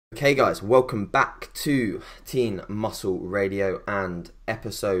Okay guys, welcome back to Teen Muscle Radio and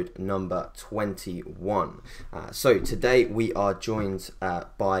episode number 21. So today we are joined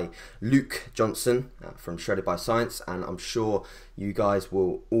by Luke Johnson from Shredded by Science, and I'm sure you guys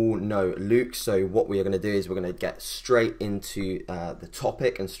will all know Luke. So what we are going to do is we're going to get straight into the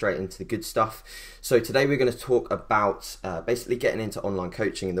topic and straight into the good stuff. So today we're going to talk about basically getting into online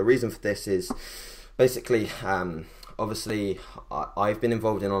coaching, and the reason for this is basically obviously, I've been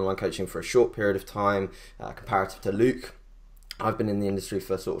involved in online coaching for a short period of time, comparative to Luke. I've been in the industry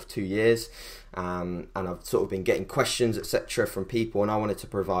for sort of 2 years, and I've sort of been getting questions, etc., from people, and I wanted to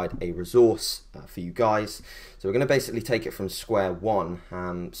provide a resource for you guys. So we're going to basically take it from square one.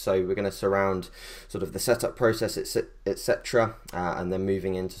 So we're going to surround sort of the setup process, etc., and then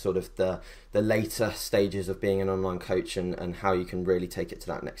moving into sort of the later stages of being an online coach and how you can really take it to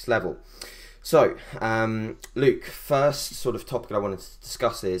that next level. So, Luke, first sort of topic I wanted to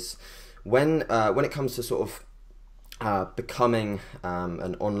discuss is when it comes to sort of becoming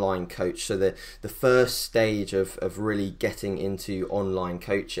an online coach. So the first stage of really getting into online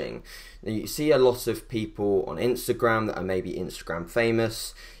coaching. Now, you see a lot of people on Instagram that are maybe Instagram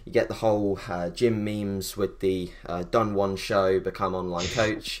famous. You get the whole gym memes with the done one show, become online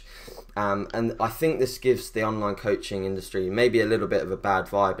coach. And I think this gives the online coaching industry maybe a little bit of a bad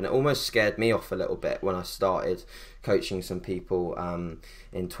vibe, and it almost scared me off a little bit when I started coaching some people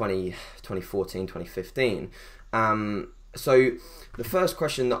in 2014, 2015. So the first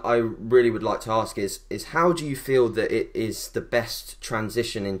question that I really would like to ask is how do you feel that it is the best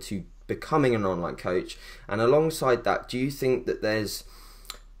transition into becoming an online coach? And alongside that, do you think that there's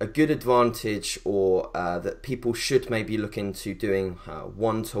a good advantage or that people should maybe look into doing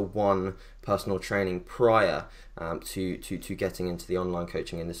one-to-one personal training prior to getting into the online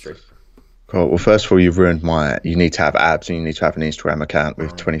coaching industry? Cool. Well, first of all, you've ruined you need to have abs and you need to have an Instagram account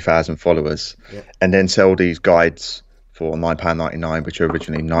with 20,000 followers, and then sell these guides for £9.99, which are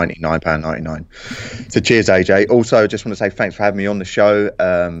originally £99.99. So cheers, AJ. Also, just want to say thanks for having me on the show.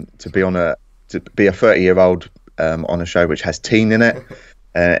 To be a 30-year-old on a show which has teen in it.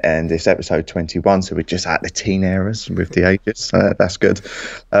 And it's episode 21, so we're just at the teen eras with the ages. That's good.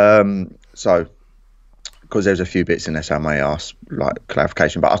 So, because there's a few bits in this I may ask, like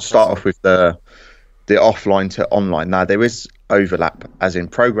clarification, but I'll start off with the offline to online. Now, there is overlap, as in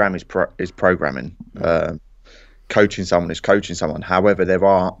program is programming. Coaching someone is coaching someone. However, there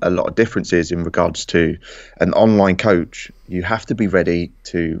are a lot of differences in regards to an online coach. You have to be ready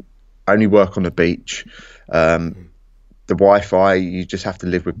to only work on the beach. The Wi-Fi, you just have to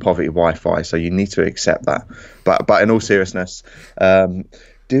live with poverty Wi-Fi, so you need to accept that. But in all seriousness,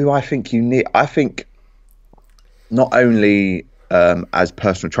 do I think you need? I think not only as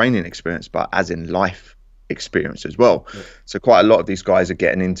personal training experience, but as in life experience as well. Yeah. So quite a lot of these guys are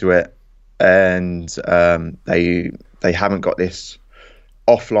getting into it, and they haven't got this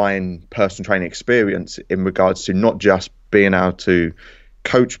offline personal training experience in regards to not just being able to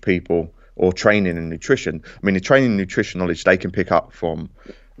coach people or training and nutrition. I mean, the training and nutrition knowledge they can pick up from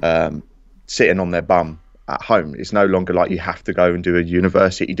sitting on their bum at home. It's no longer like you have to go and do a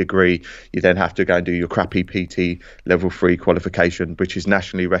university degree. You then have to go and do your crappy PT level 3 qualification, which is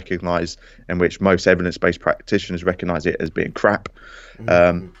nationally recognised and which most evidence-based practitioners recognise it as being crap.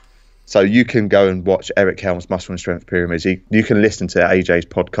 So you can go and watch Eric Helms' Muscle and Strength Pyramids. You can listen to AJ's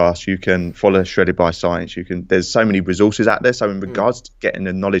podcast. You can follow Shredded by Science. There's so many resources out there. So in regards to getting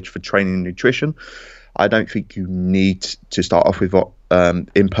the knowledge for training and nutrition, I don't think you need to start off with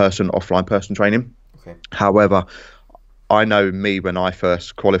in-person, offline personal training. Okay. However, I know me when I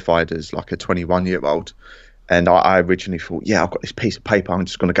first qualified as like a 21-year-old, and I originally thought, yeah, I've got this piece of paper. I'm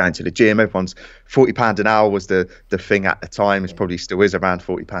just going to go into the gym. Everyone's £40 an hour was the thing at the time. It probably still is around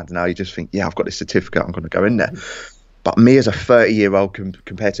 £40 an hour. You just think, yeah, I've got this certificate. I'm going to go in there. But me as a 30-year-old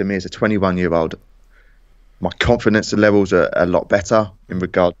compared to me as a 21-year-old, my confidence levels are a lot better in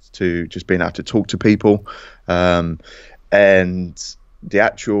regards to just being able to talk to people. And the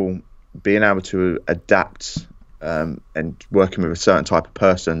actual being able to adapt and working with a certain type of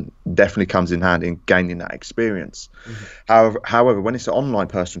person definitely comes in hand in gaining that experience. However, when it's online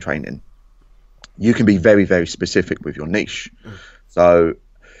personal training, you can be very, very specific with your niche. So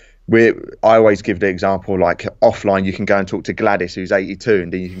I always give the example, like offline, you can go and talk to Gladys, who's 82,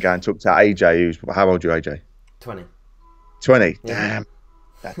 and then you can go and talk to AJ, who's, how old are you, AJ? 20. 20? Yeah. Damn.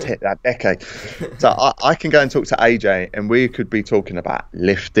 That decade. So I can go and talk to AJ, and we could be talking about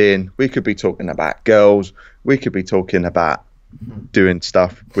lifting, we could be talking about girls, we could be talking about doing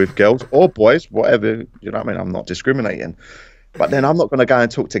stuff with girls or boys, whatever, you know what I mean? I'm not discriminating. But then I'm not going to go and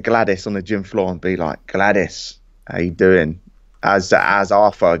talk to Gladys on the gym floor and be like, Gladys, how you doing? as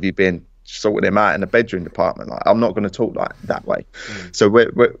Arthur, have you been sorting him out in the bedroom department? Like, I'm not going to talk like that way. So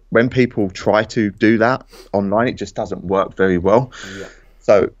when people try to do that online, it just doesn't work very well.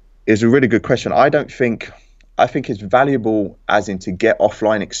 So it's a really good question. I think it's valuable as in to get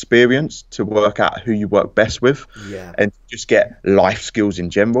offline experience to work out who you work best with, and just get life skills in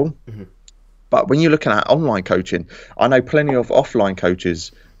general. But when you're looking at online coaching, I know plenty of offline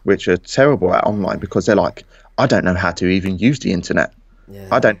coaches which are terrible at online because they're like, I don't know how to even use the internet.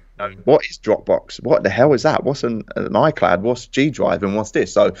 I don't know what is Dropbox. What the hell is that? What's an iCloud? What's G Drive? And what's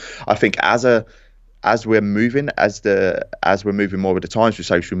this? So I think as we're moving more with the times with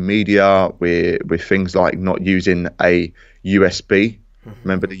social media, with things like not using a USB.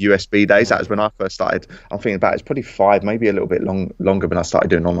 Remember the USB days? That was when I first started. I'm thinking about it's probably 5, maybe a little bit longer when I started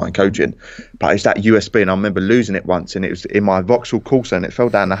doing online coaching. But it's that USB, and I remember losing it once, and it was in my Vauxhall Corsa, and it fell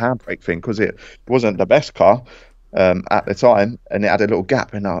down the handbrake thing because it wasn't the best car at the time, and it had a little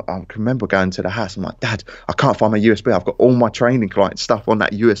gap. And I remember going to the house. I'm like, Dad, I can't find my USB. I've got all my training client stuff on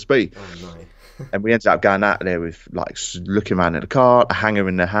that USB. Oh, no. And we ended up going out there with like looking around in the car, a hanger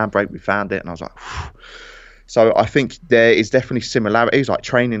in the handbrake. We found it, and I was like, phew. So I think there is definitely similarities, like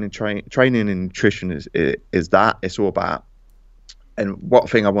training and nutrition is that. It's all about. And one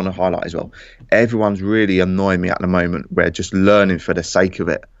thing I want to highlight as well, everyone's really annoying me at the moment. We're just learning for the sake of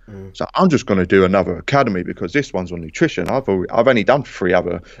it. So I'm just going to do another academy because this one's on nutrition. I've only done 3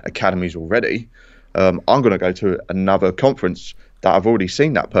 other academies already. I'm going to go to another conference that I've already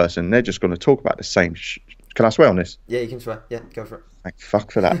seen that person. They're just going to talk about the same. Can I swear on this? Yeah, you can swear. Yeah, go for it. Thank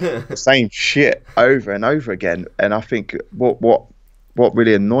fuck for that. The same shit over and over again. And I think what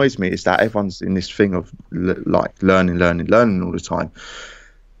really annoys me is that everyone's in this thing of like learning all the time.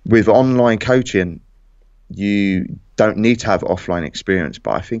 With online coaching, you don't need to have offline experience,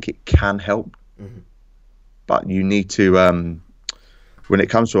 but I think it can help. But you need to, when it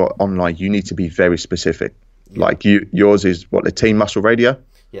comes to online, you need to be very specific. Like yours is what, the Team Muscle Radio?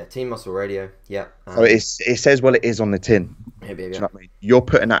 Yeah, Team Muscle Radio. Yeah. So it says what it is on the tin. Yeah. Do you know what I mean? You're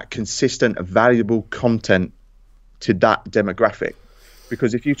putting that consistent, valuable content to that demographic.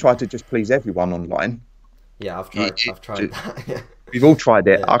 Because if you try to just please everyone online, I've tried that. Yeah. We've all tried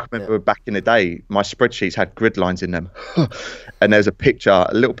it. I remember back in the day, my spreadsheets had grid lines in them, and there's a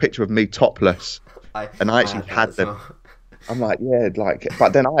little picture of me topless, and I actually had them. Well. I'm like,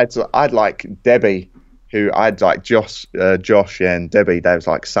 but then I'd like Debbie, who I'd like Josh and Debbie. They was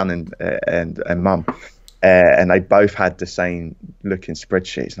like son and mum, and they both had the same looking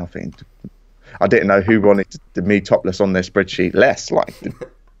spreadsheets. And I think I didn't know who wanted me topless on their spreadsheet less, like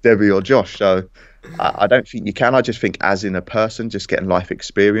Debbie or Josh. So I don't think you can. I just think as in a person, just getting life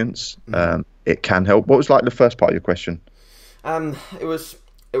experience, it can help. What was like the first part of your question? It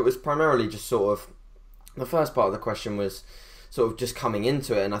was primarily just sort of, the first part of the question was sort of just coming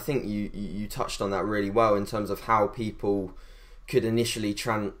into it, and I think you touched on that really well in terms of how people could initially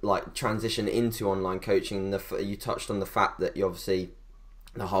transition into online coaching. You touched on the fact that you obviously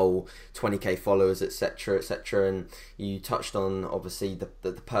the whole 20k followers, etc., and you touched on obviously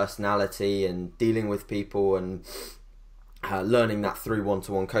the personality and dealing with people and learning that through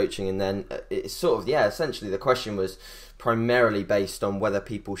one-to-one coaching. And then it's sort of essentially the question was primarily based on whether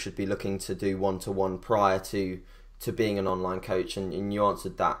people should be looking to do one-to-one prior to being an online coach, and you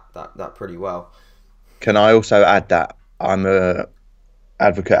answered that pretty well. Can I also add that I'm a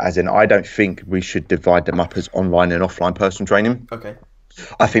advocate, as in I don't think we should divide them up as online and offline personal training. Okay.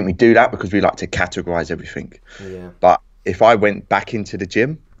 I think we do that because we like to categorize everything. Yeah. But if I went back into the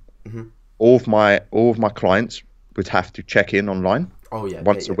gym, all of my clients would have to check in online.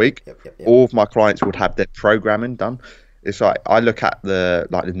 Once a week. Yep. All of my clients would have their programming done. It's like I look at the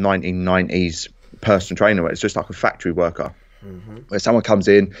 1990s personal trainer where it's just like a factory worker. Where someone comes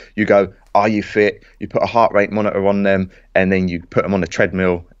in, you go, are you fit? You put a heart rate monitor on them, and then you put them on a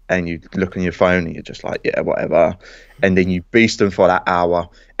treadmill, and you look on your phone and you're just like, yeah, whatever. And then you beast them for that hour,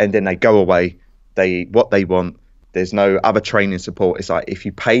 and then they go away. They eat what they want. There's no other training support. It's like, if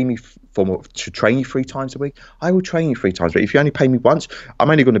you pay me to train you 3 times a week, I will train you 3 times. But if you only pay me once,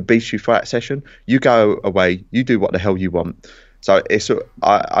 I'm only going to beast you for that session. You go away, you do what the hell you want. So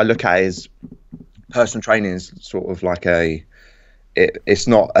I look at it as personal training is sort of like it's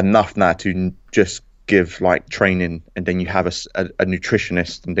not enough now to just give like training, and then you have a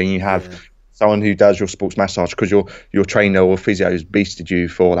nutritionist, and then you have someone who does your sports massage, because your trainer or physio has beasted you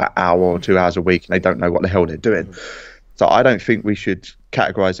for that hour or 2 hours a week, and they don't know what the hell they're doing. So I don't think we should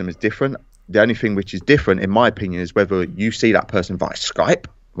categorize them as different. The only thing which is different, in my opinion, is whether you see that person via Skype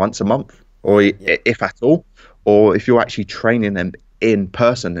once a month, or if at all, or if you're actually training them in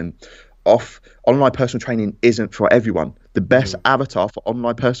person. And online personal training isn't for everyone. The best avatar for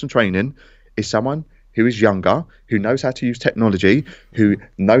online personal training is someone who is younger, who knows how to use technology, who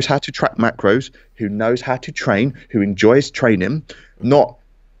knows how to track macros, who knows how to train, who enjoys training, not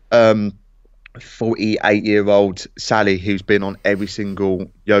 48-year-old Sally who's been on every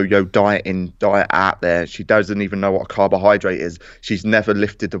single yo-yo diet out there. She doesn't even know what a carbohydrate is. She's never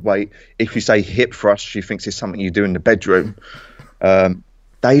lifted the weight. If you say hip thrust, she thinks it's something you do in the bedroom.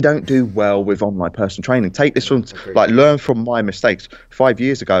 They don't do well with online personal training. Take this from, learn from my mistakes. 5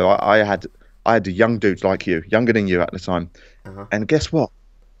 years ago, I had a young dudes like you, younger than you at the time. And guess what?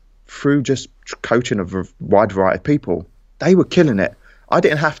 Through just coaching a wide variety of people, they were killing it. I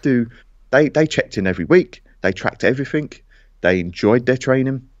didn't have to. They checked in every week. They tracked everything. They enjoyed their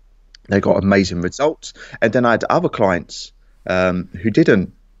training. They got amazing results. And then I had other clients who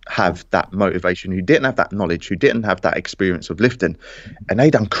didn't have that motivation, who didn't have that knowledge, who didn't have that experience of lifting, and they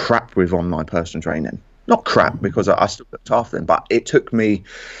done crap with online personal training. Not crap, because I still looked after them, but it took me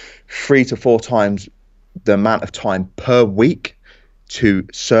 3 to 4 times the amount of time per week to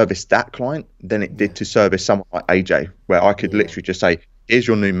service that client than it did to service someone like AJ, where I could literally just say, here's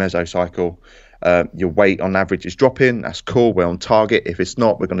your new mesocycle. Your weight on average is dropping. That's cool. We're on target. If it's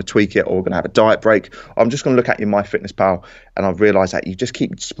not, we're going to tweak it, or we're going to have a diet break. I'm just going to look at your MyFitnessPal, and I've realised that you just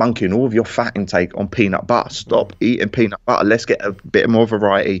keep spunking all of your fat intake on peanut butter. Stop eating peanut butter. Let's get a bit more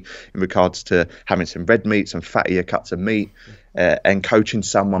variety in regards to having some red meat, some fattier cuts of meat, and coaching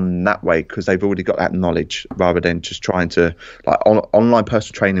someone that way, because they've already got that knowledge, rather than just trying to, online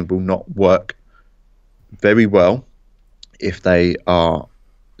personal training will not work very well if they are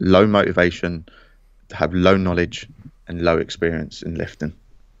low motivation, have low knowledge and low experience in lifting.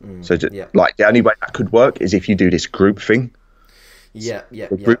 The only way that could work is if you do this group thing.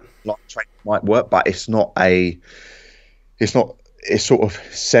 Group training might work, but it's sort of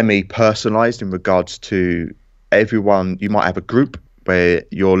semi-personalized in regards to everyone. You might have a group where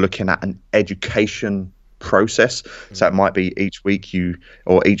you're looking at an education process. So it might be each week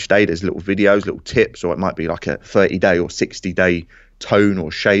or each day there's little videos, little tips, or it might be like a 30-day or 60-day tone or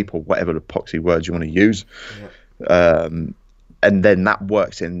shape, or whatever the epoxy words you want to use. And then that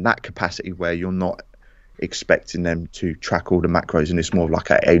works in that capacity where you're not expecting them to track all the macros, and it's more like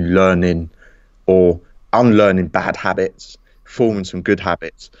a learning or unlearning bad habits, forming some good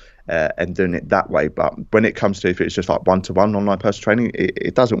habits, and doing it that way. But when it comes to, if it's just like one-to-one online personal training,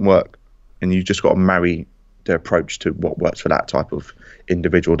 it doesn't work. And you just got to marry the approach to what works for that type of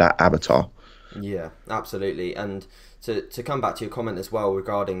individual, that avatar. Yeah, absolutely. And to come back to your comment as well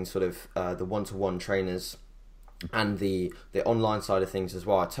regarding sort of the one-to-one trainers and the online side of things as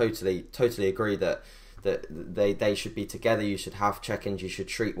well, I totally agree that they should be together. You should have check-ins. You should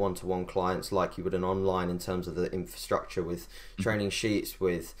treat one-to-one clients like you would an online, in terms of the infrastructure, with training sheets,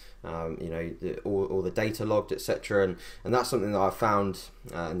 with all the data logged, etc. And that's something that I found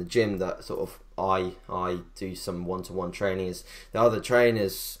in the gym, that sort of I do some one-to-one training. Is the other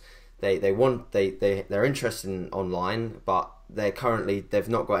trainers, they're interested in online, but they've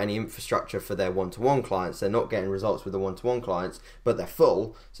not got any infrastructure for their one-to-one clients. They're not getting results with the one-to-one clients, but they're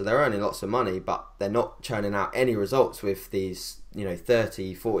full, so they're earning lots of money, but they're not churning out any results with these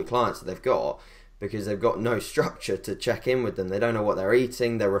 30, 40 clients that they've got, because they've got no structure to check in with them. They don't know what they're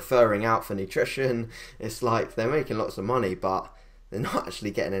eating. They're referring out for nutrition. It's like they're making lots of money, but they're not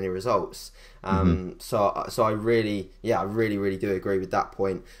actually getting any results. So I really do agree with that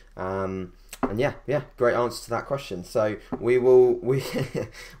point. And great answer to that question. So we will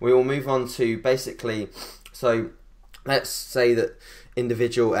move on to, basically, so let's say that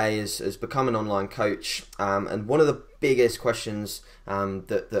individual A has become an online coach, and one of the biggest questions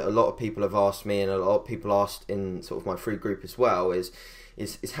that a lot of people have asked me, and a lot of people asked in sort of my free group as well, is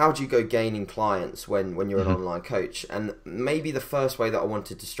how do you go gaining clients when you're an online coach? And maybe the first way that I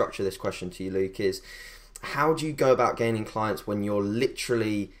wanted to structure this question to you, Luke, is how do you go about gaining clients when you're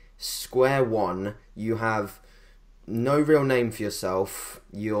literally square one? You have no real name for yourself,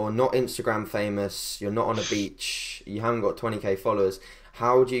 you're not Instagram famous, you're not on a beach, you haven't got 20k followers.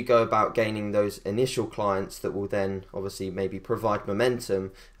 How do you go about gaining those initial clients that will then obviously maybe provide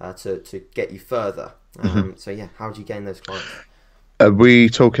momentum to get you further? How do you gain those clients? Are we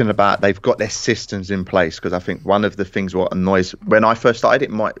talking about they've got their systems in place? Because I think one of the things what annoys, when I first started,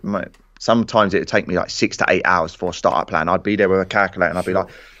 it might sometimes it would take me like 6 to 8 hours for a startup plan. I'd be there with a calculator and I'd be like,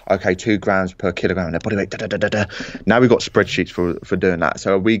 okay, 2 grams per kilogram in their body weight. Now we've got spreadsheets for doing that.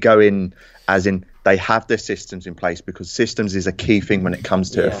 So we go in as in they have their systems in place, because systems is a key thing when it comes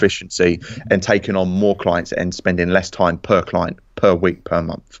to efficiency and taking on more clients and spending less time per client, per week, per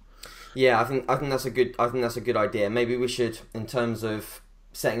month. Yeah, I think that's a good idea. Maybe we should, in terms of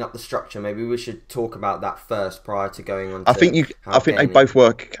setting up the structure, maybe we should talk about that first prior to going on. I think they both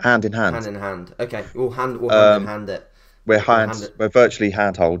work hand in hand. Hand in hand. Okay, we'll hand in hand it. We're virtually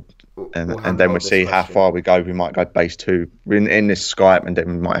handhold, and then we'll see how far we go. We might go base 2 in this Skype, and then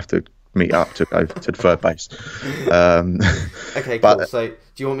we might have to meet up to go to the third base. Okay, cool. So,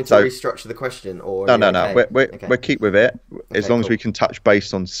 do you want me to restructure the question, or no? We'll keep with it as long as we can touch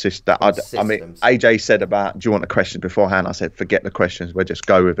base on systems. I mean, AJ said about, do you want a question beforehand? I said, forget the questions. We'll just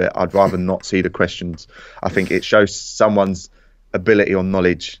go with it. I'd rather not see the questions. I think it shows someone's ability or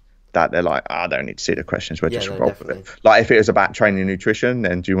knowledge that they're like, I don't need to see the questions. We'll just roll with it. Like if it was about training and nutrition,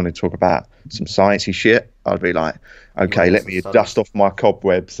 then do you want to talk about some sciencey shit? I'd be like, okay, let me dust off my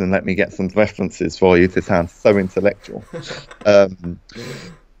cobwebs and let me get some references for you to sound so intellectual.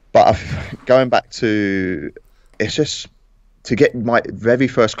 But going back to, it's just to get my very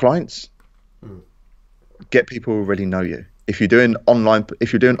first clients, get people who already know you. If you're doing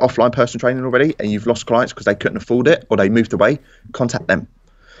offline personal training already and you've lost clients because they couldn't afford it or they moved away, contact them.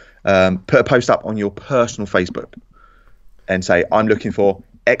 Put a post up on your personal Facebook and say, I'm looking for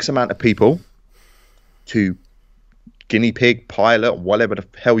X amount of people to guinea pig, pilot, whatever the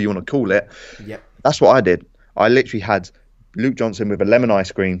hell you want to call it. Yep. That's what I did. I literally had Luke Johnson with a lemon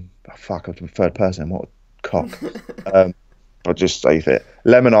ice cream. Oh, fuck, I was in third person. What a cock. I'll just save it.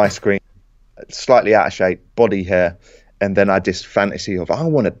 Lemon ice cream, slightly out of shape, body hair. And then I had this fantasy of, I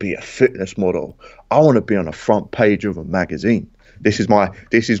want to be a fitness model. I want to be on the front page of a magazine. This is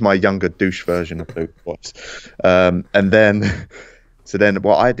my younger douche version of Luke was. And then, so then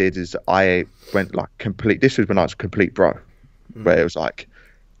what I did is I went like complete, this was when I was a complete bro, where it was like,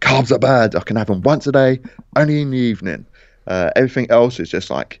 carbs are bad. I can have them once a day, only in the evening. Everything else is just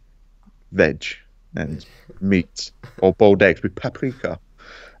like veg and meat or boiled eggs with paprika.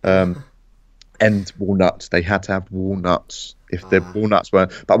 And walnuts. They had to have walnuts. If the walnuts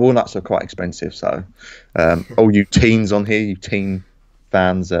weren't, but walnuts are quite expensive. So, all you teens on here, you teen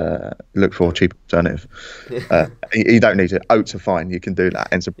fans, look for a cheap alternative. You don't need it. Oats are fine. You can do that.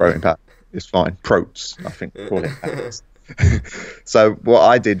 And some protein powder. It's fine. Protes, I think. Call it. So what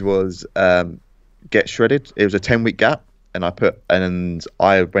I did was get shredded. It was a 10-week gap, and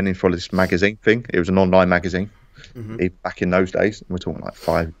I went in for this magazine thing. It was an online magazine. Back in those days, we're talking like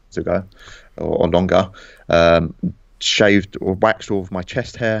 5 years ago or longer. Shaved or waxed all of my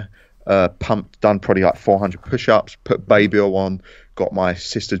chest hair, done probably like 400 push-ups, put baby oil on, got my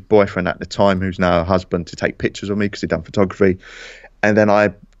sister's boyfriend at the time, who's now a husband, to take pictures of me because he'd done photography. And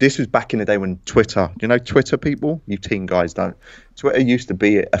then this was back in the day when Twitter, you know, Twitter people, you teen guys don't. Twitter used to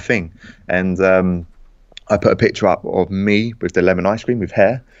be a thing. And I put a picture up of me with the lemon ice cream with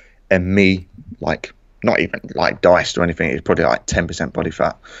hair, and me like, not even like diced or anything. It's probably like 10% body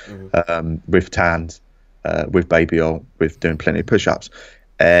fat, with tans, with baby oil, with doing plenty of push-ups.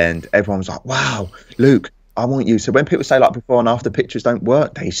 And everyone was like, wow, Luke, I want you. So when people say like before and after pictures don't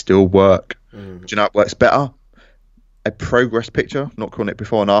work, they still work. Do you know what works better? A progress picture, not calling it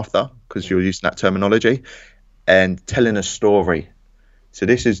before and after, because you're using that terminology, and telling a story. So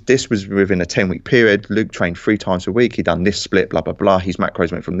this was within a 10-week period. Luke trained 3 times a week. He done this split, blah, blah, blah. His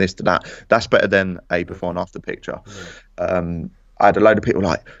macros went from this to that. That's better than a before and after picture. I had a load of people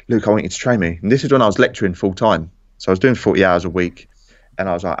like, Luke, I want you to train me. And this is when I was lecturing full time. So I was doing 40 hours a week. And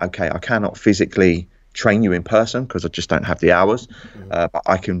I was like, okay, I cannot physically train you in person because I just don't have the hours. But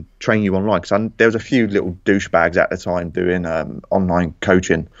I can train you online. Because there was a few little douchebags at the time doing online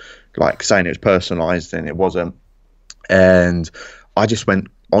coaching, like saying it was personalized and it wasn't. And I just went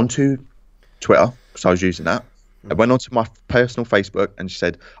onto Twitter, because I was using that. I went onto my personal Facebook and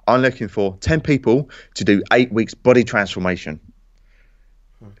said, I'm looking for 10 people to do 8 weeks body transformation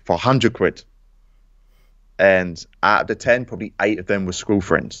for 100 quid. And out of the 10, probably 8 of them were school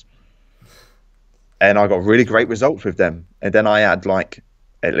friends. And I got really great results with them. And then I had like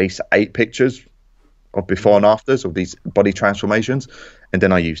at least 8 pictures of before and afters of these body transformations. And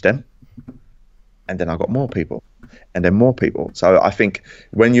then I used them. And then I got more people. And then more people. So I think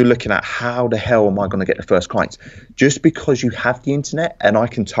when you're looking at how the hell am I going to get the first clients, just because you have the internet and I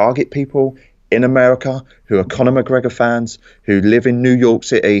can target people in America who are Conor McGregor fans, who live in New York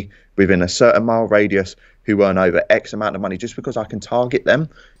City within a certain mile radius, who earn over X amount of money, just because I can target them,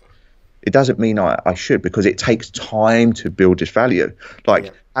 it doesn't mean I should, because it takes time to build this value.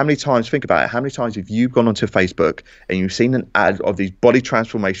 Like, how many times, think about it, how many times have you gone onto Facebook and you've seen an ad of these body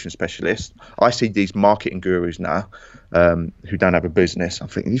transformation specialists? I see these marketing gurus now who don't have a business. I'm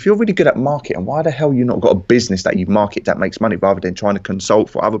thinking, if you're really good at marketing, why the hell you not got a business that you market that makes money, rather than trying to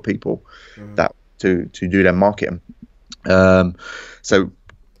consult for other people that to do their marketing? So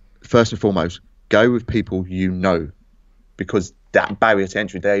first and foremost, go with people you know. because that barrier to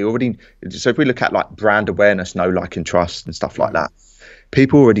entry, they already. So if we look at like brand awareness, know, like, and trust and stuff like that,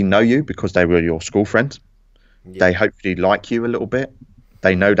 people already know you because they were your school friends. Yeah. They hopefully like you a little bit.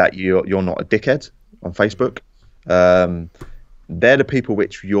 They know that you're not a dickhead on Facebook. They're the people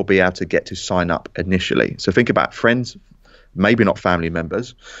which you'll be able to get to sign up initially. So think about friends, maybe not family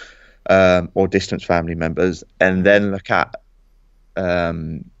members, or distant family members, and then look at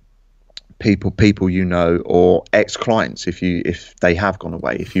people you know, or ex-clients if they have gone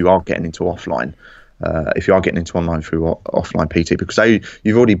away, if you are getting into offline, if you are getting into online through offline PT, because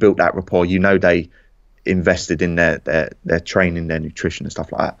you've already built that rapport. You know they invested in their training, their nutrition and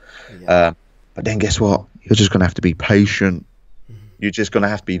stuff like that. Yeah. But then guess what? You're just going to have to be patient. You're just going to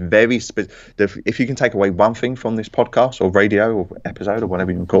have to be very if you can take away one thing from this podcast or radio or episode or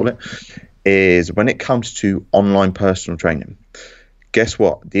whatever you can call it, is when it comes to online personal training, guess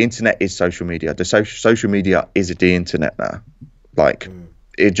what? The internet is social media. The social media is the internet now. Like,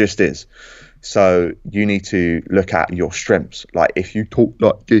 it just is. So you need to look at your strengths. Like, if you talk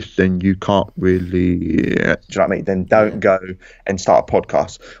like this, then you can't really, do you know what I mean? Then don't go and start a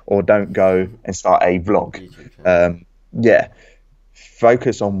podcast, or don't go and start a vlog.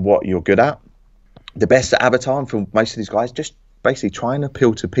 Focus on what you're good at. The best avatar for most of these guys, just basically try and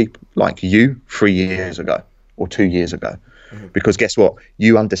appeal to people like you 3 years ago or 2 years ago. Because guess what?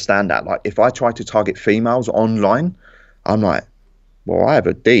 You understand that. Like, if I try to target females online, I'm like, well, I have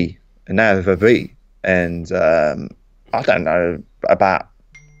a D and they have a V, and I don't know about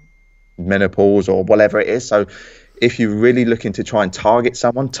menopause or whatever it is. So if you're really looking to try and target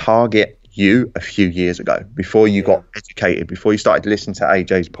someone, target you a few years ago, before you got educated, before you started listening to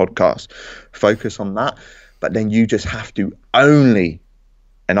AJ's podcast. Focus on that. But then you just have to only,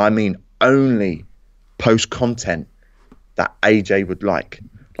 and I mean only, post content that AJ would like.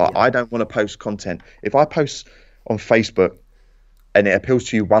 I don't want to post content. If I post on Facebook and it appeals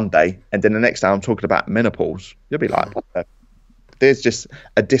to you one day, and then the next day I'm talking about menopause, you'll be like, what the? There's just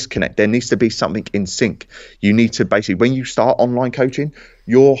a disconnect. There needs to be something in sync. You need to basically, when you start online coaching,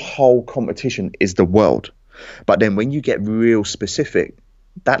 your whole competition is the world. But then when you get real specific,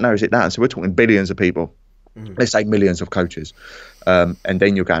 that narrows it down. So we're talking billions of people, let's say millions of coaches. And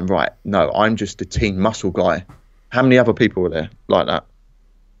then you're going, right, no, I'm just the team muscle guy. How many other people are there like that?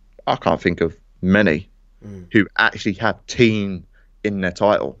 I can't think of many who actually have team in their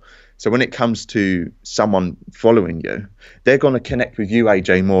title. So when it comes to someone following you, they're going to connect with you,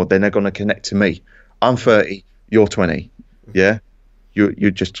 AJ, more than they're going to connect to me. I'm 30, you're 20. Yeah, you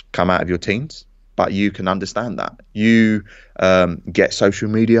just come out of your teens, but you can understand that. You get social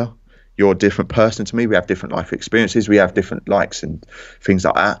media. You're a different person to me. We have different life experiences. We have different likes and things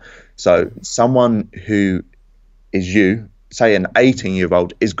like that. So someone who is you, say an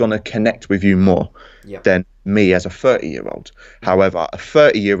 18-year-old, is going to connect with you more than me as a 30-year-old. However, a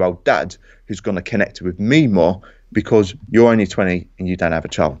 30-year-old dad who's going to connect with me more because you're only 20 and you don't have a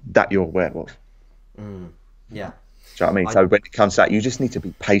child that you're aware of. Yeah. Do you know what I mean? So when it comes to that, you just need to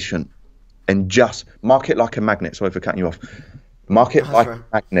be patient and just market like a magnet. Sorry for cutting you off. Market like a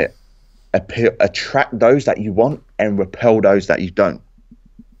magnet. Attract those that you want and repel those that you don't.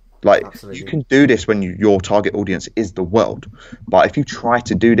 Like, absolutely. You can do this when your target audience is the world. But if you try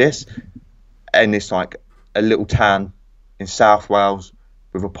to do this and it's like a little town in South Wales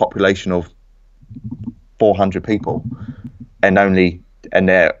with a population of 400 people and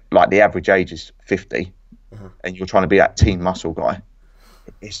they're like, the average age is 50, and you're trying to be that team muscle guy,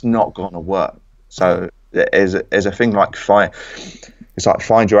 it's not going to work. So there's a thing like find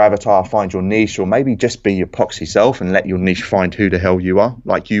your avatar, find your niche, or maybe just be your proxy self and let your niche find who the hell you are.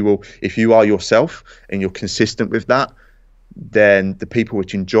 Like, you will, if you are yourself and you're consistent with that, then the people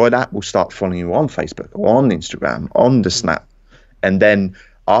which enjoy that will start following you on Facebook or on Instagram, on the Snap. And then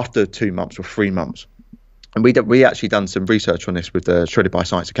after 2 months or 3 months, and we actually done some research on this with the Shredded by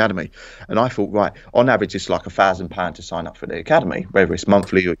Science Academy, and I thought, right, on average it's like £1,000 to sign up for the academy, whether it's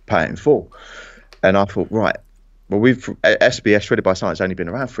monthly or you pay it in full. And I thought, right, well, SBS Shredded by Science only been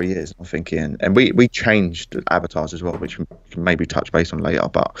around 3 years, I'm thinking, and we changed avatars as well, which we can maybe touch base on later.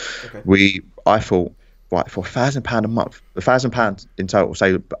 But I thought, right, for £1,000 a month, £1,000 in total,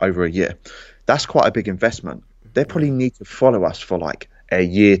 say over a year, that's quite a big investment. They probably need to follow us for like a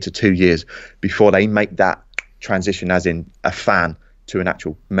year to 2 years before they make that transition, as in a fan to an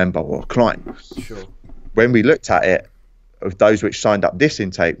actual member or a client. Sure. When we looked at it, of those which signed up this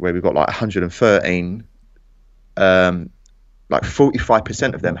intake, where we've got like 113, like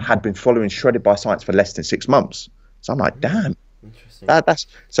 45% of them had been following Shredded by Science for less than 6 months. So I'm like, damn. Interesting. That's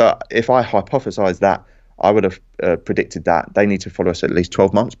so if I hypothesize that I would have predicted that they need to follow us at least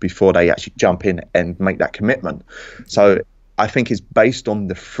 12 months before they actually jump in and make that commitment. So I think it's based on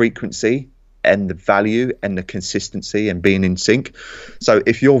the frequency and the value and the consistency and being in sync. So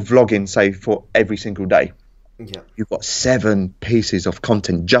if you're vlogging, say, for every single day, you've got 7 pieces of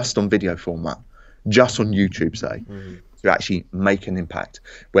content just on video format, just on YouTube, say, to actually make an impact.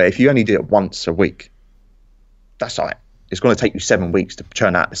 Where if you only do it once a week, that's all right. It's going to take you 7 weeks to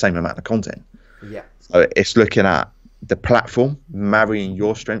churn out the same amount of content. So it's looking at the platform, marrying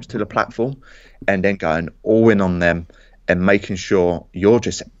your strengths to the platform, and then going all in on them and making sure you're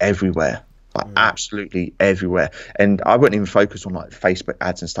just everywhere, like absolutely everywhere. And I wouldn't even focus on like Facebook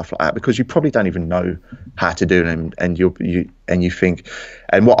ads and stuff like that, because you probably don't even know how to do them. And you think,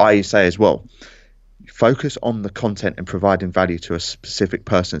 and what I say as well, focus on the content and providing value to a specific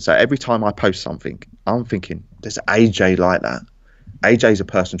person. So every time I post something, I'm thinking, does AJ like that? AJ's a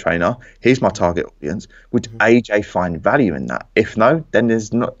personal trainer. He's my target audience. Would AJ find value in that? If no, then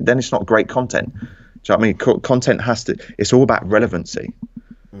it's not great content. Do you know what I mean? Content it's all about relevancy.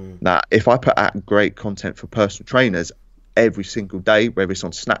 Now, if I put out great content for personal trainers every single day, whether it's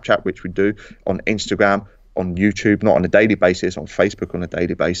on Snapchat, which we do, on Instagram, on YouTube, not on a daily basis, on Facebook on a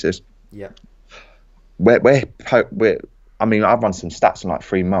daily basis. I mean, I've run some stats in like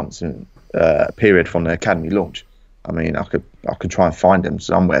 3 months and period from the academy launch. I mean, I could try and find them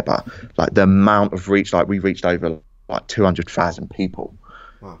somewhere, but like the amount of reach, like we reached over like 200,000 people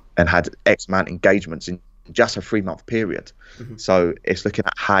and had X amount of engagements in just a 3-month period. So it's looking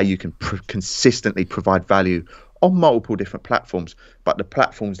at how you can consistently provide value on multiple different platforms, but the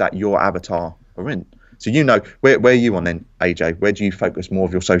platforms that your avatar are in. So, you know, where are you on then, AJ? Where do you focus more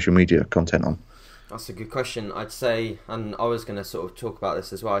of your social media content on? That's a good question. I'd say, and I was going to sort of talk about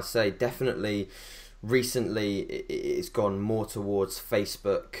this as well, I'd say definitely recently it's gone more towards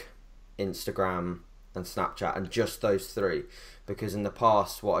Facebook, Instagram and Snapchat, and just those 3. Because in the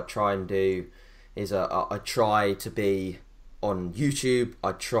past, what I try and do is I try to be on YouTube.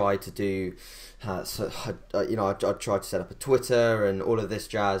 I try to do, I tried to set up a Twitter and all of this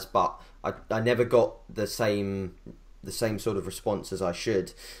jazz, but I never got the same sort of response as I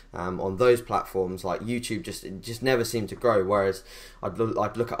should on those platforms. Like YouTube just never seemed to grow, whereas I'd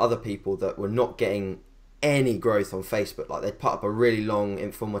look at other people that were not getting any growth on Facebook. Like they'd put up a really long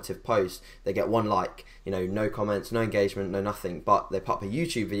informative post, they get 1 like, no comments, no engagement, no nothing, but they put up a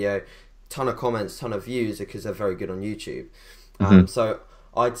YouTube video, ton of comments, ton of views, because they're very good on YouTube. So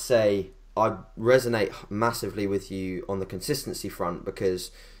I'd say I resonate massively with you on the consistency front, because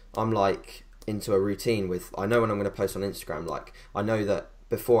I'm like into a routine with, I know when I'm going to post on Instagram. Like I know that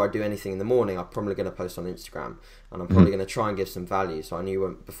before I do anything in the morning, I'm probably going to post on Instagram, and I'm probably going to try and give some value. So I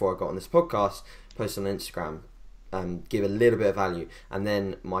knew before I got on this podcast, post on Instagram, give a little bit of value. And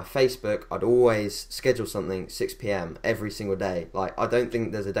then my Facebook, I'd always schedule something 6 p.m. every single day. Like I don't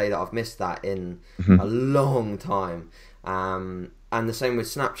think there's a day that I've missed that in a long time. And the same with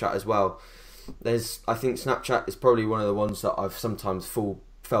Snapchat as well. I think Snapchat is probably one of the ones that I've sometimes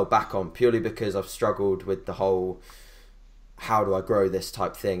fell back on, purely because I've struggled with the whole, how do I grow this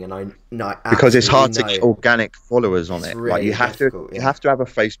type thing? And I because it's hard to get organic followers on it. Really like you have to have a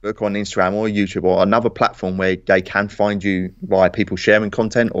Facebook or an Instagram or YouTube or another platform where they can find you by people sharing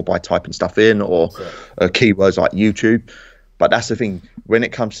content or by typing stuff in, or keywords like YouTube. But that's the thing, when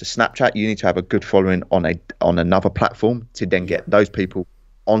it comes to Snapchat, you need to have a good following on another platform to then get those people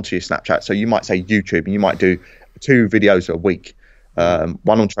onto your Snapchat. So you might say YouTube, and you might do 2 videos a week. One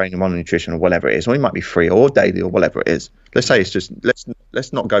on training, one on nutrition, or whatever it is, or it might be 3 or daily or whatever it is. Let's say it's just,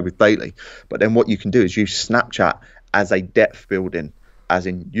 let's not go with daily, but then what you can do is use Snapchat as a depth building, as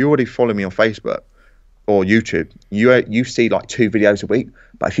in, you already follow me on Facebook or YouTube, you see like 2 videos a week,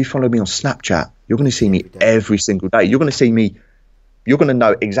 but if you follow me on Snapchat, you're going to see me every single day. You're going to see me, you're going to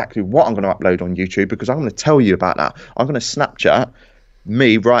know exactly what I'm going to upload on YouTube, because I'm going to tell you about that. I'm going to Snapchat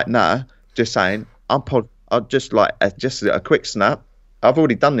me right now, just saying, I'll just a quick snap. I've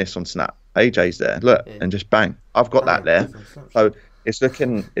already done this on Snap. AJ's there, look, and just bang, I've got that there. So it's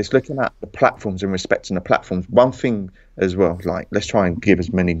looking at the platforms and respecting the platforms. One thing as well, like, let's try and give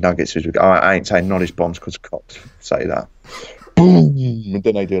as many nuggets as we can. I ain't saying knowledge bombs, because cops say that. Boom, and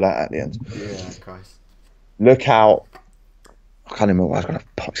then they do that at the end. Yeah, Christ. Look out. I can't remember why I was going to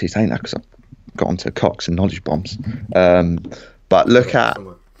poxy saying that, because I've got onto Cox and knowledge bombs. But look at,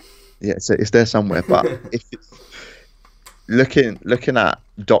 yeah, so it's there somewhere. But if it's looking at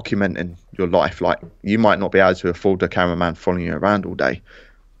documenting your life, like, you might not be able to afford a cameraman following you around all day,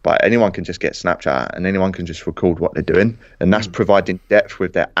 but anyone can just get Snapchat and anyone can just record what they're doing, and that's providing depth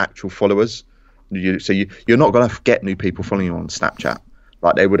with their actual followers. You're not going to get new people following you on Snapchat.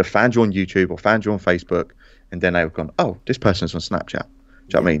 Like they would have found you on YouTube or found you on Facebook, and then they would have gone, oh, this person's on Snapchat. Do you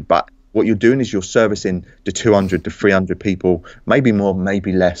know what I mean? But what you're doing is you're servicing the 200 to 300 people, maybe more,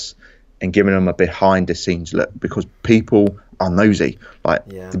 maybe less, and giving them a behind the scenes look, because people are nosy. Like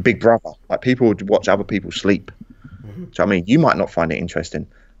the Big Brother, like people would watch other people sleep. Do you know what I mean? You might not find it interesting,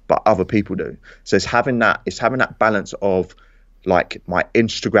 but other people do. So it's having that balance of like my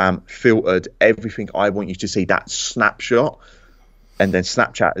Instagram filtered everything I want you to see, that snapshot. And then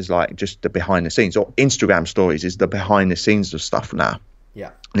Snapchat is like just the behind the scenes, or Instagram stories is the behind the scenes of stuff now.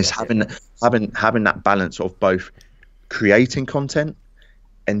 Yeah. And it's having that balance of both creating content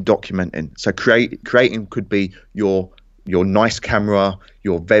and documenting. So creating could be your nice camera,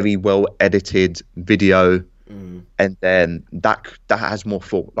 your very well edited video, and then that has more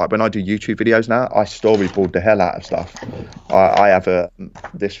thought. Like when I do YouTube videos now, I storyboard the hell out of stuff. I have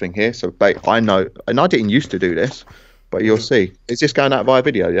this thing here, so I know, and I didn't used to do this, but you'll see. Is this going out via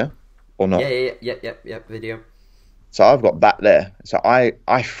video, yeah, or not? Yeah, video. So I've got that there. So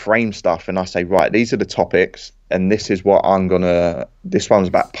I frame stuff and I say, right, these are the topics, and this is what I'm gonna. This one's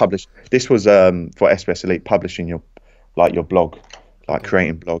about publish. This was for SBS Elite, publishing your blog, like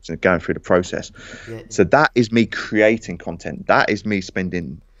creating blogs and going through the process. So that is me creating content. That is me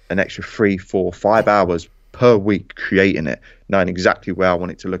spending an extra 3, 4, 5 hours per week creating it, knowing exactly where I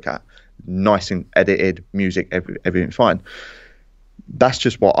want it to look at, nice and edited, music, everything fine. That's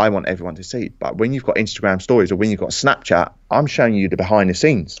just what I want everyone to see. But when you've got Instagram stories or when you've got Snapchat, I'm showing you the behind the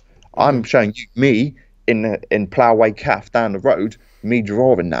scenes. I'm showing you me in Plowway Calf down the road, me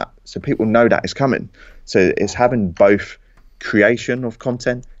drawing that, so people know that it's coming. So it's having both creation of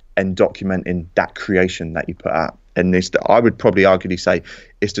content and documenting that creation that you put out. And I would probably arguably say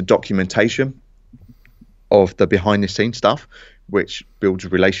it's the documentation of the behind the scenes stuff, which builds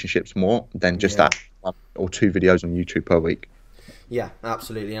relationships more than just that 1 or 2 videos on YouTube per week. Yeah,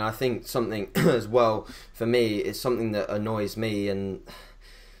 absolutely. And I think something as well for me is something that annoys me, and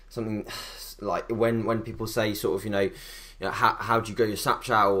something like when people say sort of, how do you grow your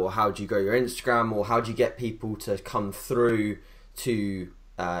Snapchat, or how do you grow your Instagram, or how do you get people to come through to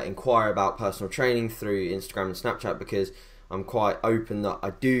inquire about personal training through Instagram and Snapchat? Because I'm quite open that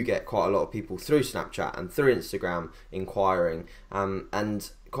I do get quite a lot of people through Snapchat and through Instagram inquiring,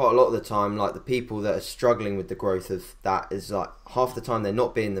 and quite a lot of the time, like the people that are struggling with the growth of that is like half the time they're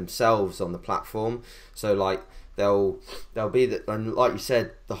not being themselves on the platform. So like they'll be that, and like you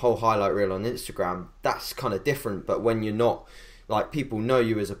said, the whole highlight reel on Instagram, that's kind of different. But when you're not, like, people know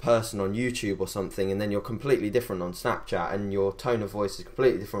you as a person on YouTube or something, and then you're completely different on Snapchat, and your tone of voice is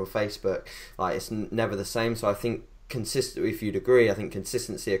completely different on Facebook. Like, it's never the same. So I think if you'd agree, I think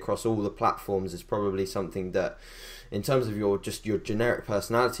consistency across all the platforms is probably something that, in terms of your generic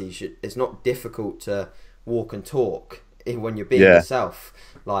personality, it's not difficult to walk and talk when you're being yourself.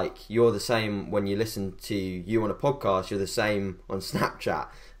 Like, you're the same when you listen to you on a podcast, you're the same on Snapchat.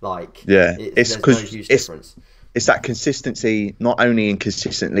 Like, there's no huge difference. It's that consistency, not only in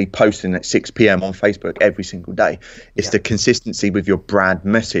consistently posting at 6 p.m. on Facebook every single day. It's the consistency with your brand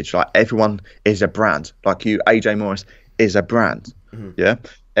message. Like, everyone is a brand. Like you, AJ Morris is a brand. Yeah.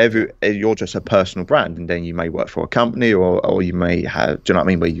 You're just a personal brand, and then you may work for a company, or you may have, do you know what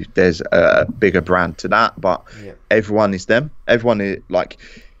I mean, where there's a bigger brand to that, but everyone is them. Everyone is, like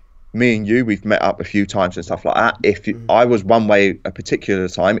me and you, we've met up a few times and stuff like that. If I was one way a particular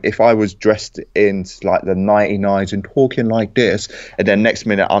time, if I was dressed in like the 99s and talking like this, and then next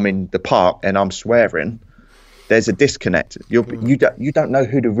minute I'm in the park and I'm swearing, there's a disconnect. You don't know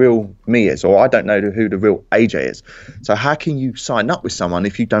who the real me is, or I don't know who the real AJ is. So how can you sign up with someone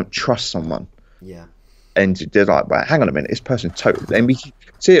if you don't trust someone? Yeah. And they're like, well, hang on a minute, this person's totally. And we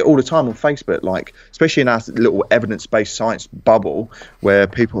see it all the time on Facebook, like, especially in our little evidence-based science bubble, where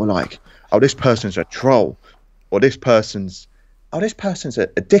people are like, oh, this person's a troll, or this person's a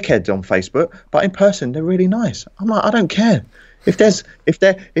dickhead on Facebook, but in person they're really nice. I'm like, I don't care. If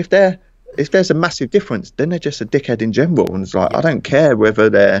there's a massive difference, then they're just a dickhead in general. And it's like, I don't care whether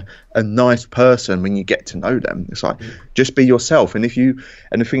they're a nice person when you get to know them. It's like, just be yourself. And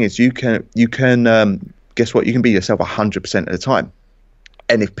the thing is, you can guess what? You can be yourself 100% of the time.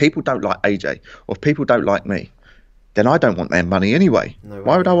 And if people don't like AJ, or if people don't like me, then I don't want their money anyway.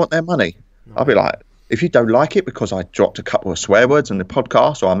 Why would I want their money? I'll be like, if you don't like it because I dropped a couple of swear words on the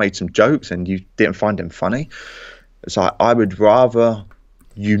podcast, or I made some jokes and you didn't find them funny, it's like, I would rather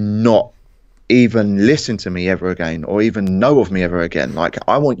you not even listen to me ever again, or even know of me ever again. Like,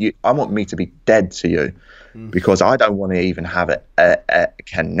 I want me to be dead to you, because I don't want to even have a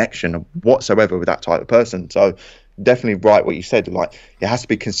connection whatsoever with that type of person. So definitely right what you said. Like, it has to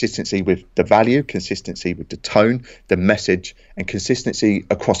be consistency with the value, consistency with the tone, the message, and consistency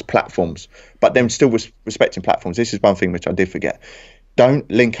across platforms, but then still respecting platforms. This is one thing which I did forget.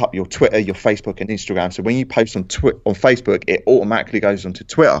 Don't link up your Twitter, your Facebook, and Instagram. So when you post on Facebook, it automatically goes onto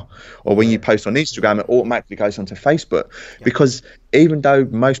Twitter, or when you post on Instagram, it automatically goes onto Facebook. Because even though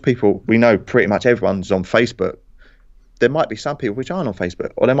most people, we know pretty much everyone's on Facebook, there might be some people which aren't on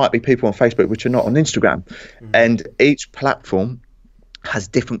Facebook, or there might be people on Facebook which are not on Instagram. And each platform has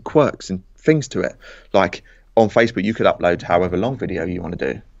different quirks and things to it. Like on Facebook, you could upload however long video you want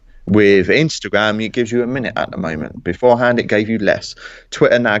to do. With Instagram, it gives you a minute at the moment. Beforehand, it gave you less.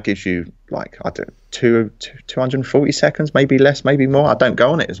 Twitter now gives you, like, I don't know, 240 seconds, maybe less, maybe more. I don't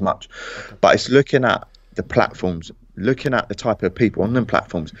go on it as much. But it's looking at the platforms, looking at the type of people on them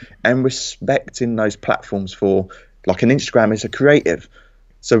platforms, and respecting those platforms for, like, an Instagram is a creative.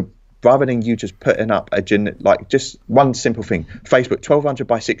 So rather than you just putting up like just one simple thing, Facebook 1200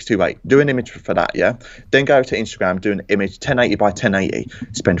 by 628, do an image for that, yeah? Then go to Instagram, do an image 1080 by 1080,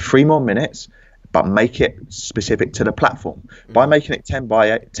 spend 3 more minutes, but make it specific to the platform. By making it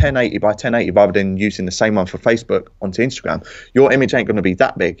 1080 by 1080 rather than using the same one for Facebook onto Instagram, your image ain't going to be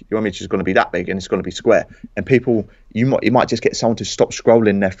that big. Your image is going to be that big, and it's going to be square. And people, you might just get someone to stop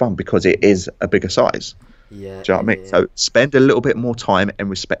scrolling their phone because it is a bigger size. Do you know what I mean? So spend a little bit more time and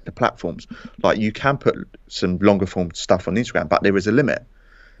respect the platforms. Like, you can put some longer form stuff on Instagram, but there is a limit.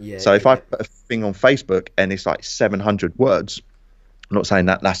 So if I put a thing on Facebook and it's like 700 words, I'm not saying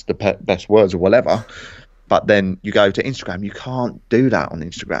that that's the best words or whatever, but then you go to Instagram, you can't do that on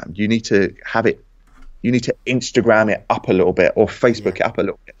Instagram. You need to have it, you need to Instagram it up a little bit, or Facebook it up a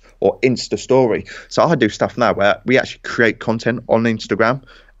little bit, or Insta story. So I do stuff now where we actually create content on Instagram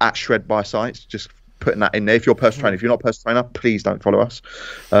at Shred by Sites, just putting that in there. If you're a personal trainer, if you're not a personal trainer, please don't follow us.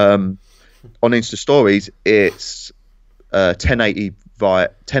 On Insta stories, it's 1080 by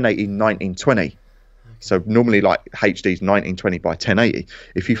 1080 1920. So normally, like, HD is 1920 by 1080.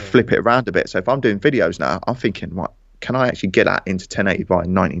 If you flip it around a bit, so if I'm doing videos now, I'm thinking, right, can I actually get that into 1080 by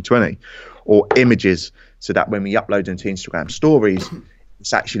 1920? Or images, so that when we upload into Instagram stories,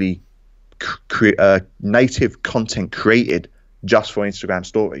 it's actually native content created just for Instagram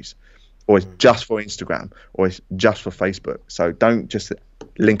stories, or it's just for Instagram, or it's just for Facebook. So don't just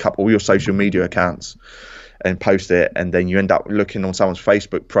link up all your social media accounts and post it, and then you end up looking on someone's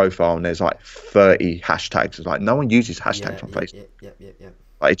Facebook profile and there's like 30 hashtags. It's like, no one uses hashtags on Facebook.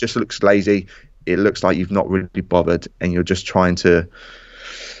 Like, it just looks lazy. It looks like you've not really bothered, and you're just trying to,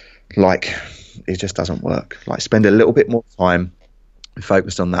 like, it just doesn't work. Like, spend a little bit more time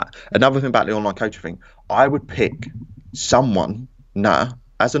focused on that. Another thing about the online coaching thing, I would pick someone now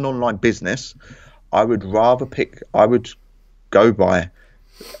as an online business. I would go by,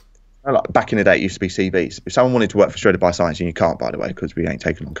 like, back in the day, it used to be CVs. If someone wanted to work for Shredded by Science, and you can't, by the way, because we ain't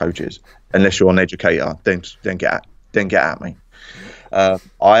taking on coaches unless you're an educator, then get at me.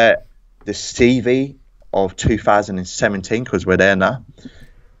 The CV of 2017, because we're there now,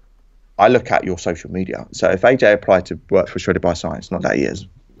 I look at your social media. So if AJ applied to work for Shredded by Science, not that he is,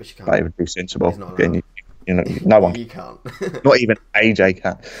 but it would be sensible. You know, no one. You can't. Not even AJ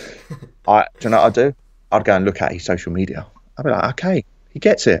can. Do you know what I'd do? I'd go and look at his social media. I'd be like, okay, he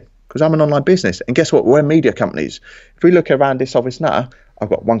gets it, because I'm an online business. And guess what? We're media companies. If we look around this office now, I've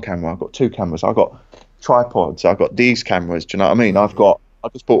got 1 camera, I've got 2 cameras, I've got tripods, I've got these cameras. Do you know what I mean? I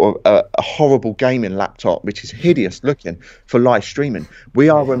just bought a horrible gaming laptop, which is hideous looking, for live streaming. We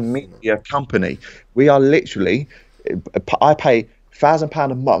are a media company. We are literally, I pay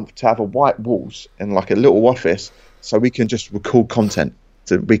 £1,000 a month to have a white walls and like a little office, so we can just record content.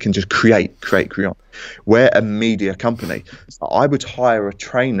 So we can just create. We're a media company. So I would hire a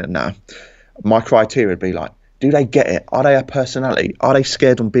trainer now. My criteria would be like, do they get it? Are they a personality? Are they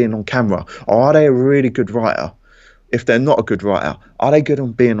scared on being on camera? Or are they a really good writer? If they're not a good writer, are they good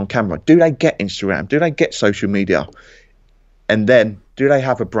on being on camera? Do they get Instagram? Do they get social media? And then, do they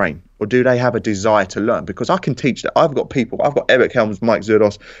have a brain? Or do they have a desire to learn? Because I can teach that. I've got people. I've got Eric Helms, Mike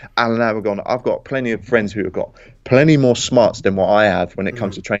Zerdos, Alan Aragon. I've got plenty of friends who have got plenty more smarts than what I have when it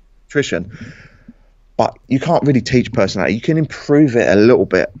comes to training nutrition. But you can't really teach personality. You can improve it a little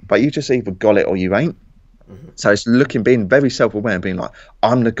bit, but you just either got it or you ain't. So it's being very self-aware and being like,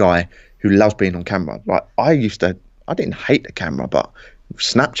 I'm the guy who loves being on camera. Like, I didn't hate the camera, but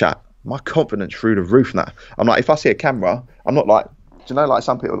Snapchat, my confidence through the roof now. I'm like, if I see a camera, I'm not like, do you know, like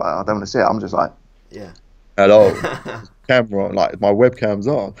some people, like, I don't want to see it. I'm just like, hello, camera, like my webcam's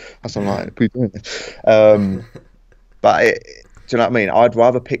on. I'm like, who's doing this? But do you know what I mean? I'd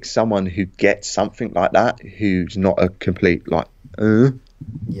rather pick someone who gets something like that, who's not a complete like,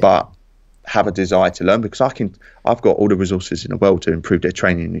 but have a desire to learn, because I've got all the resources in the world to improve their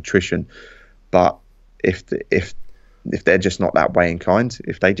training and nutrition. But if they're just not that way inclined,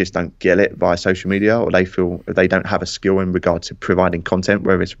 if they just don't get it via social media, or they feel they don't have a skill in regard to providing content,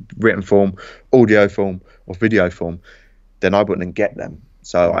 whether it's written form, audio form, or video form, then I wouldn't get them.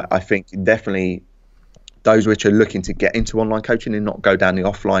 So I think definitely those which are looking to get into online coaching and not go down the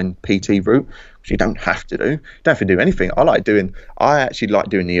offline PT route, which you don't have to do. You don't have to do anything. I actually like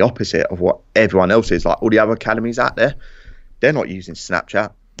doing the opposite of what everyone else is. Like all the other academies out there, they're not using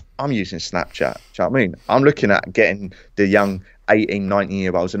Snapchat. I'm using Snapchat. Do you know what I mean? I'm looking at getting the young 18,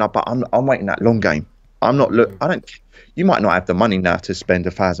 19-year-olds, but I'm waiting that long game. You might not have the money now to spend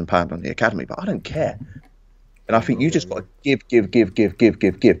 £1,000 on the academy, but I don't care. And I think you just got to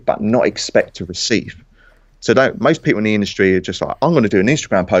give, but not expect to receive. So most people in the industry are just like, I'm going to do an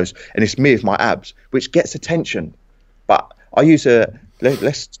Instagram post and it's me with my abs, which gets attention. But I use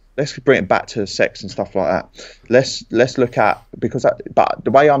let's bring it back to sex and stuff like that. Let's look at, but the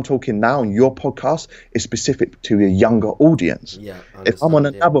way I'm talking now on your podcast is specific to a younger audience. Yeah, if I'm on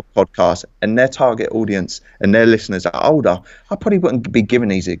another podcast and their target audience and their listeners are older, I probably wouldn't be giving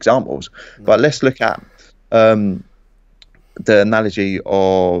these examples. No. But let's look at the analogy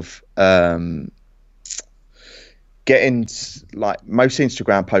of getting, like, most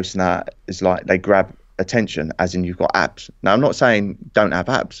Instagram posts now is like they grab attention, as in you've got abs. Now, I'm not saying don't have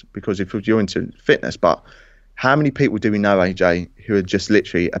abs, because if you're into fitness, but how many people do we know, AJ, who are just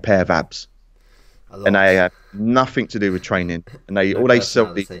literally a pair of abs, and they have nothing to do with training, and they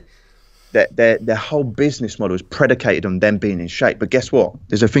sell their whole business model is predicated on them being in shape. But guess what?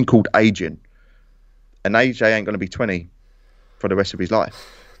 There's a thing called aging, and AJ ain't going to be 20 for the rest of his life.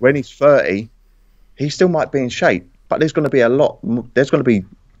 When he's 30, he still might be in shape, but there's going to be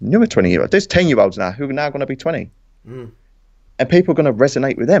newer 20-year-olds. There's 10-year-olds now who are now going to be 20. And people are going to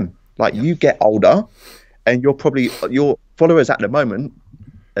resonate with them. Like, you get older, and your followers at the moment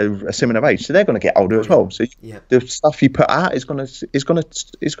are a similar age, so they're going to get older as well. So the stuff you put out is going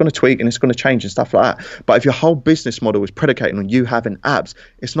to tweak, and it's going to change and stuff like that. But if your whole business model is predicated on you having abs,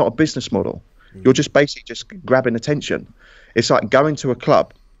 it's not a business model. You're just basically just grabbing attention. It's like going to a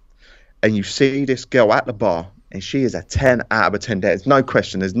club and you see this girl at the bar, and she is a 10 out of 10. There's no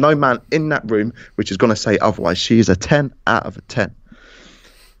question. There's no man in that room which is going to say otherwise. She is a 10 out of 10.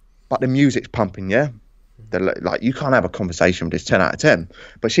 But the music's pumping, yeah? Like, you can't have a conversation with this 10 out of 10.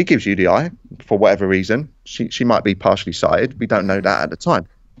 But she gives you the eye for whatever reason. She might be partially sighted. We don't know that at the time.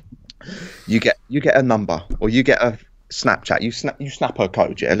 You get a number, or you get a Snapchat. You snap her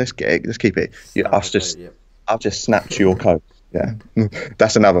code, yeah? Let's keep it. I've just snapped your code. Yeah,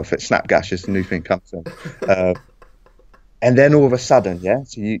 that's another fit. Snapgash is the new thing comes in. And then all of a sudden, yeah,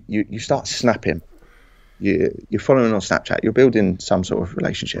 so you start snapping. You're following on Snapchat. You're building some sort of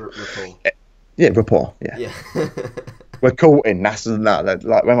relationship. Rapport. Yeah, rapport. Yeah. We're courting. That's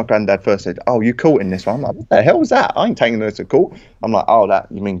like when my granddad first said, "Oh, you courting this one?" I'm like, "What the hell was that? I ain't taking her to court." I'm like, "Oh, that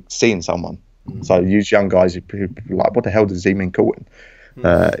you mean seeing someone?" So use young guys who like, what the hell does he mean courting?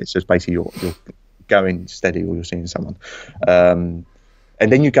 It's just basically you're going steady, or you're seeing someone, and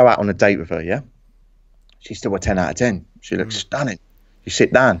then you go out on a date with her. Yeah, she's still a 10 out of 10. She looks stunning. You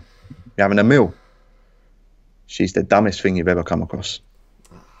sit down, you're having a meal. She's the dumbest thing you've ever come across.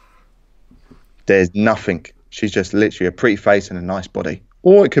 There's nothing. She's just literally a pretty face and a nice body,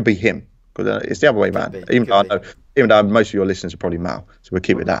 or it could be him, because it's the other way around. Even though most of your listeners are probably male, so we'll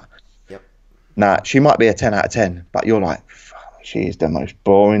keep it that. Yep. Now, she might be a 10 out of 10, but you're like, she is the most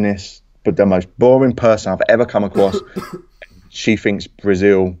boring person I've ever come across. She thinks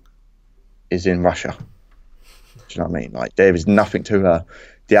Brazil is in Russia. Do you know what I mean? Like, there is nothing to her.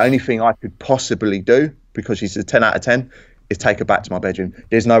 The only thing I could possibly do, because she's a 10 out of 10, is take her back to my bedroom.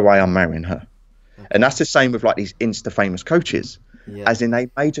 There's no way I'm marrying her. And that's the same with like these Insta famous coaches, as in they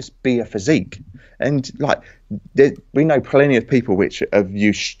may just be a physique. And like, we know plenty of people which have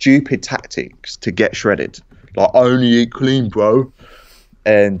used stupid tactics to get shredded. Like, only eat clean, bro.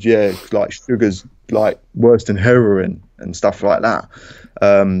 And yeah, like, sugar's like worse than heroin and stuff like that.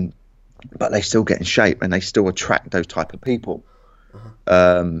 But they still get in shape and they still attract those type of people.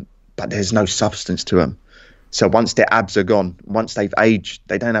 But there's no substance to them. So once their abs are gone, once they've aged,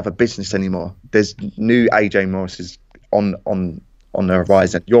 they don't have a business anymore. There's new AJ Morris's on the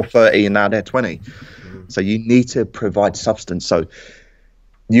horizon. You're 30 and now they're 20. So you need to provide substance. So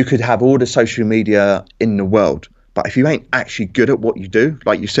you could have all the social media in the world, but if you ain't actually good at what you do,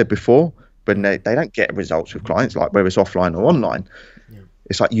 like you said before, when they don't get results with clients, like whether it's offline or online,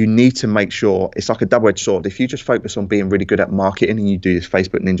 it's like you need to make sure, it's like a double-edged sword. If you just focus on being really good at marketing and you do this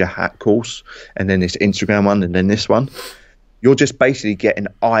Facebook Ninja Hack course and then this Instagram one and then this one, You're just basically getting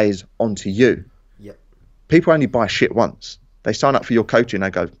eyes onto you. Yep. People only buy shit once. They sign up for your coaching. They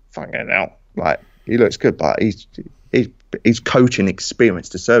go, fucking hell, like, he looks good, but his coaching experience,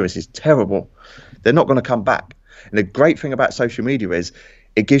 the service is terrible. They're not going to come back. And the great thing about social media is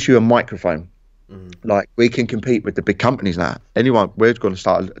it gives you a microphone. Like, we can compete with the big companies now. We're going to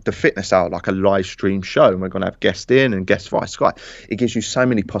start the fitness hour, like a live stream show, and we're going to have guests in and guests via Skype. It gives you so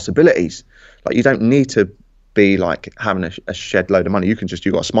many possibilities. Like, you don't need to be like having a shed load of money. You've got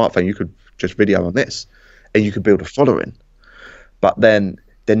a smartphone, you could just video on this and you could build a following. But then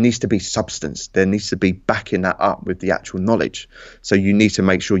there needs to be substance. There needs to be backing that up with the actual knowledge. So you need to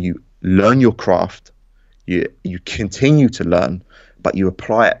make sure you learn your craft, you continue to learn, but you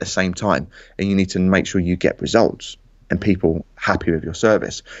apply it at the same time, and you need to make sure you get results and people happy with your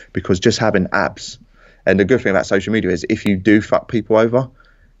service. Because just having abs, and the good thing about social media is if you do fuck people over,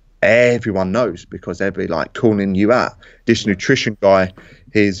 everyone knows, because they'll be like calling you out. This nutrition guy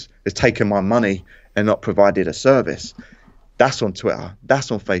has taken my money and not provided a service. That's on Twitter,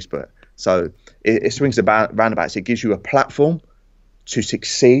 that's on Facebook. So it swings about roundabouts. It gives you a platform to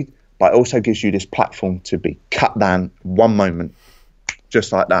succeed, but it also gives you this platform to be cut down one moment,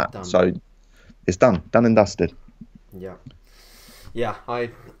 just like that. Done. So it's done and dusted. Yeah, I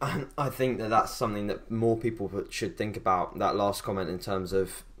think that's something that more people should think about, that last comment, in terms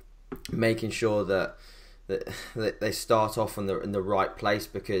of making sure that they start off in the right place,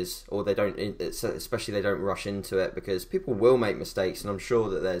 because, or they don't, especially they don't rush into it, because people will make mistakes, and I'm sure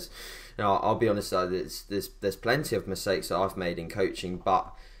that there's, I'll be honest, there's plenty of mistakes that I've made in coaching,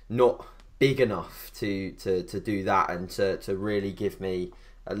 but not big enough to do that and to really give me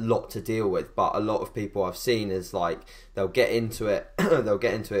a lot to deal with. But a lot of people I've seen is like, they'll get into it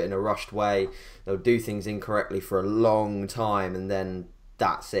in a rushed way, they'll do things incorrectly for a long time, and then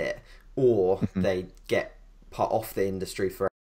that's it, or they get put off the industry forever.